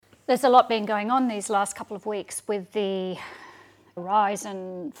There's a lot been going on these last couple of weeks with the rise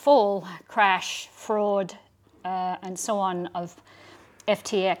and fall, crash, fraud, and so on of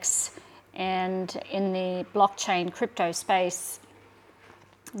FTX. And in the blockchain crypto space,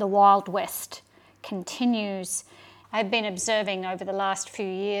 the Wild West continues. I've been observing over the last few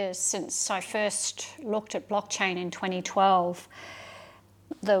years since I first looked at blockchain in 2012,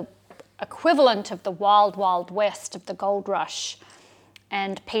 the equivalent of the wild, wild west of the gold rush,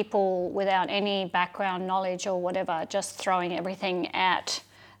 and people without any background knowledge or whatever, just throwing everything at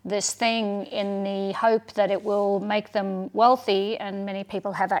this thing in the hope that it will make them wealthy, and many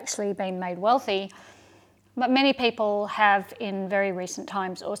people have actually been made wealthy. But many people have in very recent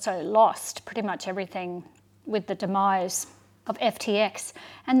times also lost pretty much everything with the demise of FTX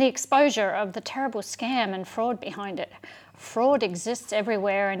and the exposure of the terrible scam and fraud behind it. Fraud exists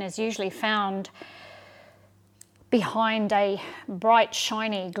everywhere and is usually found behind a bright,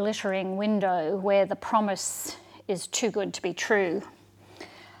 shiny, glittering window where the promise is too good to be true.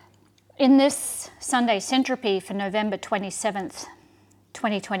 In this Sunday Syntropy for November 27th,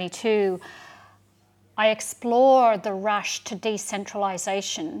 2022, I explore the rush to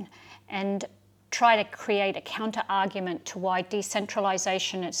decentralization and try to create a counter-argument to why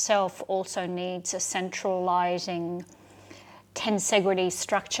decentralization itself also needs a centralizing tensegrity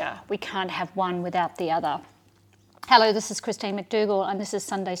structure. We can't have one without the other. Hello, this is Christine McDougall, and this is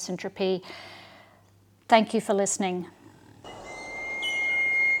Sunday Syntropy. Thank you for listening.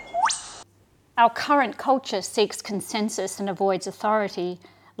 Our current culture seeks consensus and avoids authority,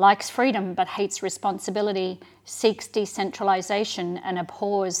 likes freedom but hates responsibility, seeks decentralization and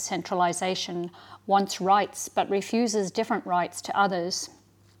abhors centralization, wants rights but refuses different rights to others.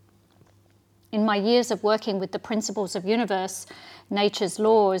 In my years of working with the principles of universe, nature's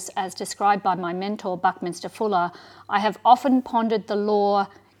laws, as described by my mentor Buckminster Fuller, I have often pondered the law,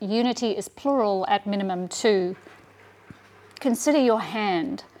 unity is plural at minimum two. Consider your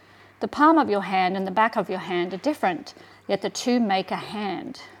hand. The palm of your hand and the back of your hand are different, yet the two make a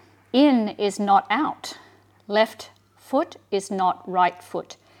hand. In is not out. Left foot is not right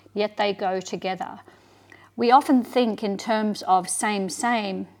foot, yet they go together. We often think in terms of same,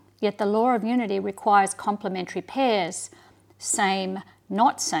 yet the law of unity requires complementary pairs, same,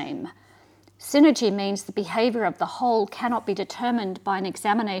 not same. Synergy means the behavior of the whole cannot be determined by an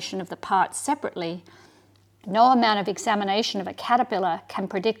examination of the parts separately. No amount of examination of a caterpillar can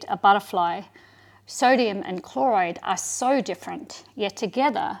predict a butterfly. Sodium and chloride are so different, yet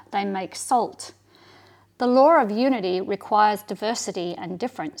together they make salt. The law of unity requires diversity and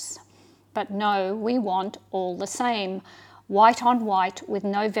difference. But no, we want all the same, white on white with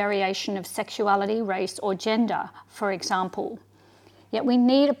no variation of sexuality, race or gender, for example. Yet we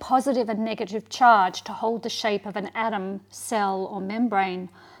need a positive and negative charge to hold the shape of an atom, cell or membrane.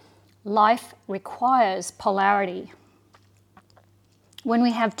 Life requires polarity. When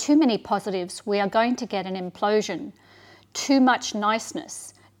we have too many positives, we are going to get an implosion. Too much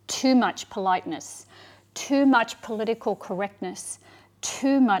niceness, too much politeness, too much political correctness,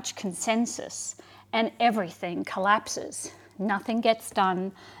 too much consensus, and everything collapses. Nothing gets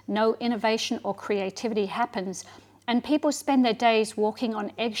done, no innovation or creativity happens, and people spend their days walking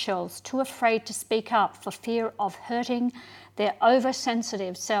on eggshells, too afraid to speak up for fear of hurting their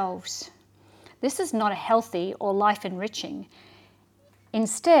oversensitive selves. This is not a healthy or life-enriching.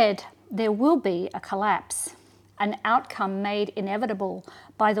 Instead, there will be a collapse, an outcome made inevitable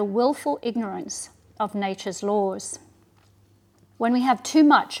by the willful ignorance of nature's laws. When we have too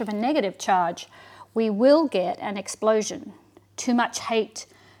much of a negative charge, we will get an explosion. Too much hate,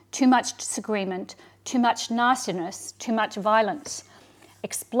 too much disagreement, too much nastiness, too much violence.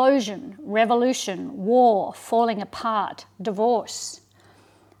 Explosion, revolution, war, falling apart, divorce.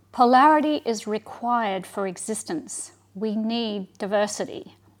 Polarity is required for existence. We need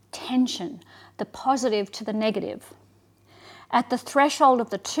diversity, tension, the positive to the negative. At the threshold of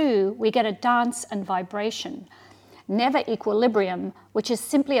the two, we get a dance and vibration, never equilibrium, which is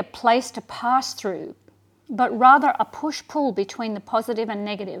simply a place to pass through, but rather a push-pull between the positive and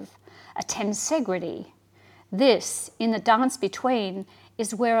negative, a tensegrity. This, in the dance between,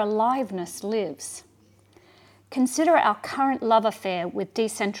 is where aliveness lives. Consider our current love affair with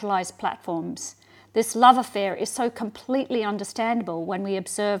decentralized platforms. This love affair is so completely understandable when we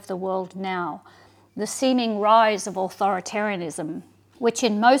observe the world now. The seeming rise of authoritarianism, which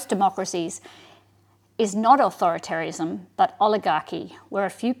in most democracies is not authoritarianism, but oligarchy, where a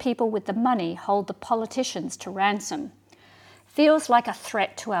few people with the money hold the politicians to ransom, feels like a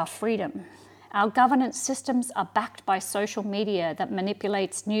threat to our freedom. Our governance systems are backed by social media that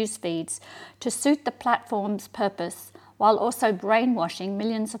manipulates news feeds to suit the platform's purpose, while also brainwashing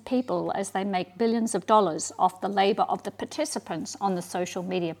millions of people as they make billions of dollars off the labour of the participants on the social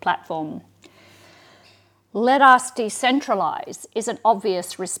media platform. Let us decentralise is an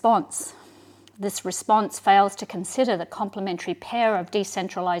obvious response. This response fails to consider the complementary pair of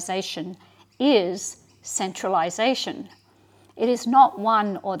decentralisation is centralisation. It is not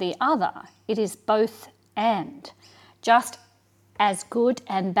one or the other, it is both and. Just as good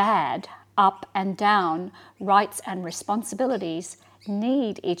and bad, up and down, rights and responsibilities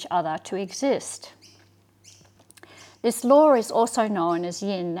need each other to exist. This law is also known as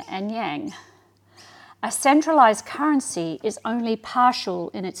yin and yang. A centralised currency is only partial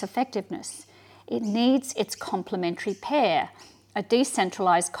in its effectiveness. It needs its complementary pair, a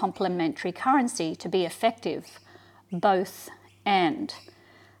decentralised complementary currency, to be effective, both and.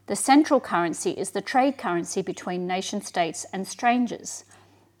 The central currency is the trade currency between nation states and strangers.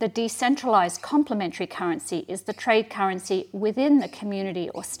 The decentralised complementary currency is the trade currency within the community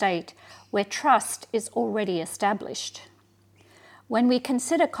or state where trust is already established. When we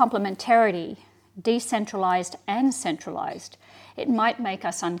consider complementarity, decentralised and centralised, it might make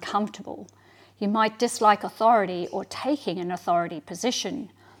us uncomfortable. You might dislike authority or taking an authority position.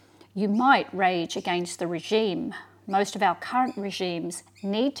 You might rage against the regime. Most of our current regimes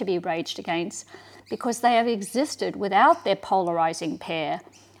need to be raged against because they have existed without their polarising pair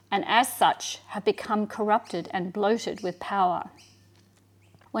and as such have become corrupted and bloated with power.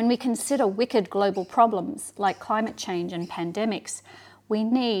 When we consider wicked global problems like climate change and pandemics, we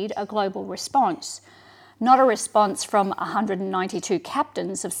need a global response, not a response from 192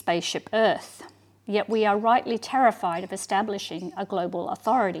 captains of Spaceship Earth. Yet we are rightly terrified of establishing a global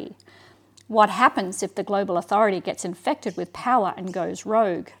authority. What happens if the global authority gets infected with power and goes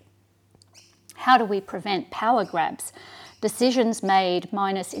rogue? How do we prevent power grabs, decisions made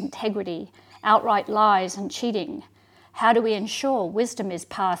minus integrity, outright lies and cheating? How do we ensure wisdom is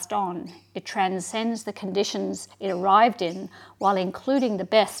passed on? It transcends the conditions it arrived in while including the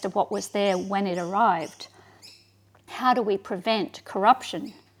best of what was there when it arrived. How do we prevent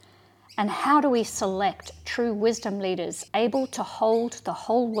corruption? And how do we select true wisdom leaders able to hold the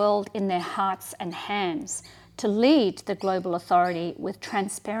whole world in their hearts and hands, to lead the global authority with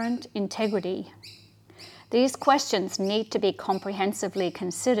transparent integrity? These questions need to be comprehensively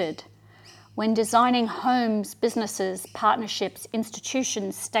considered. When designing homes, businesses, partnerships,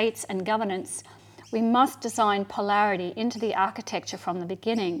 institutions, states and governance, we must design polarity into the architecture from the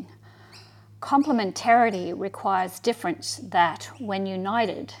beginning. Complementarity requires difference that, when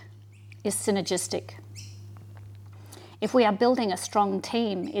united, is synergistic. If we are building a strong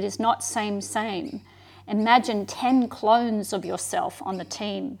team, it is not same. Imagine 10 clones of yourself on the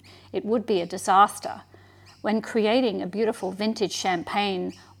team. It would be a disaster. When creating a beautiful vintage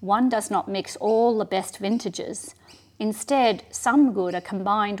champagne, one does not mix all the best vintages. Instead, some good are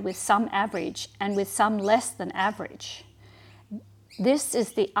combined with some average and with some less than average. This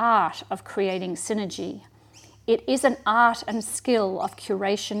is the art of creating synergy. It is an art and skill of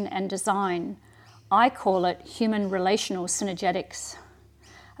curation and design. I call it human relational synergetics.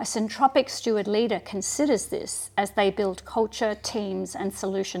 A syntropic steward leader considers this as they build culture, teams, and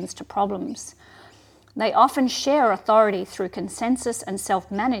solutions to problems. They often share authority through consensus and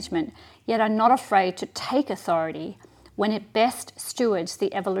self-management, yet are not afraid to take authority when it best stewards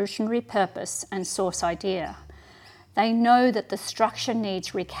the evolutionary purpose and source idea. They know that the structure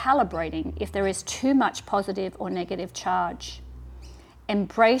needs recalibrating if there is too much positive or negative charge.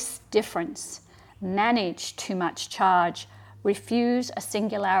 Embrace difference, manage too much charge, refuse a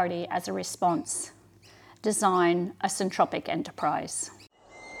singularity as a response. Design a syntropic enterprise.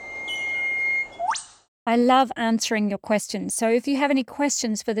 I love answering your questions. So if you have any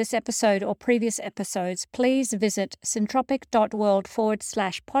questions for this episode or previous episodes, please visit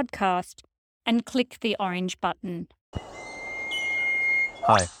syntropic.world/podcast and click the orange button.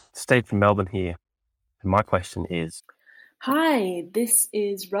 Hi, Steve from Melbourne here. And my question is... Hi, this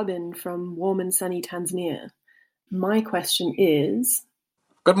is Robin from warm and sunny Tanzania. My question is...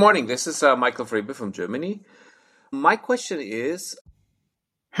 Good morning, this is Michael Frebe from Germany. My question is...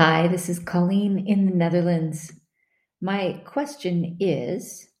 Hi, this is Colleen in the Netherlands. My question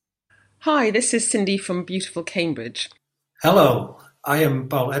is... Hi, this is Cindy from beautiful Cambridge. Hello, I am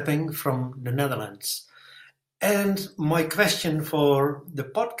Paul Epping from the Netherlands. And my question for the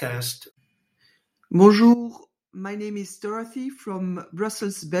podcast... Bonjour, my name is Dorothy from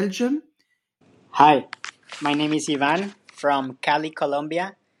Brussels, Belgium. Hi, my name is Ivan from Cali,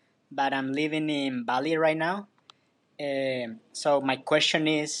 Colombia, but I'm living in Bali right now. So my question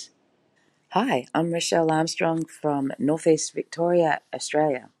is... Hi, I'm Rochelle Armstrong from Northeast Victoria,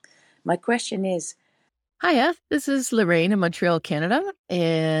 Australia. My question is... Hiya, this is Lorraine in Montreal, Canada,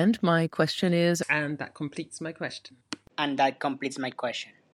 and my question is... And that completes my question. And that completes my question.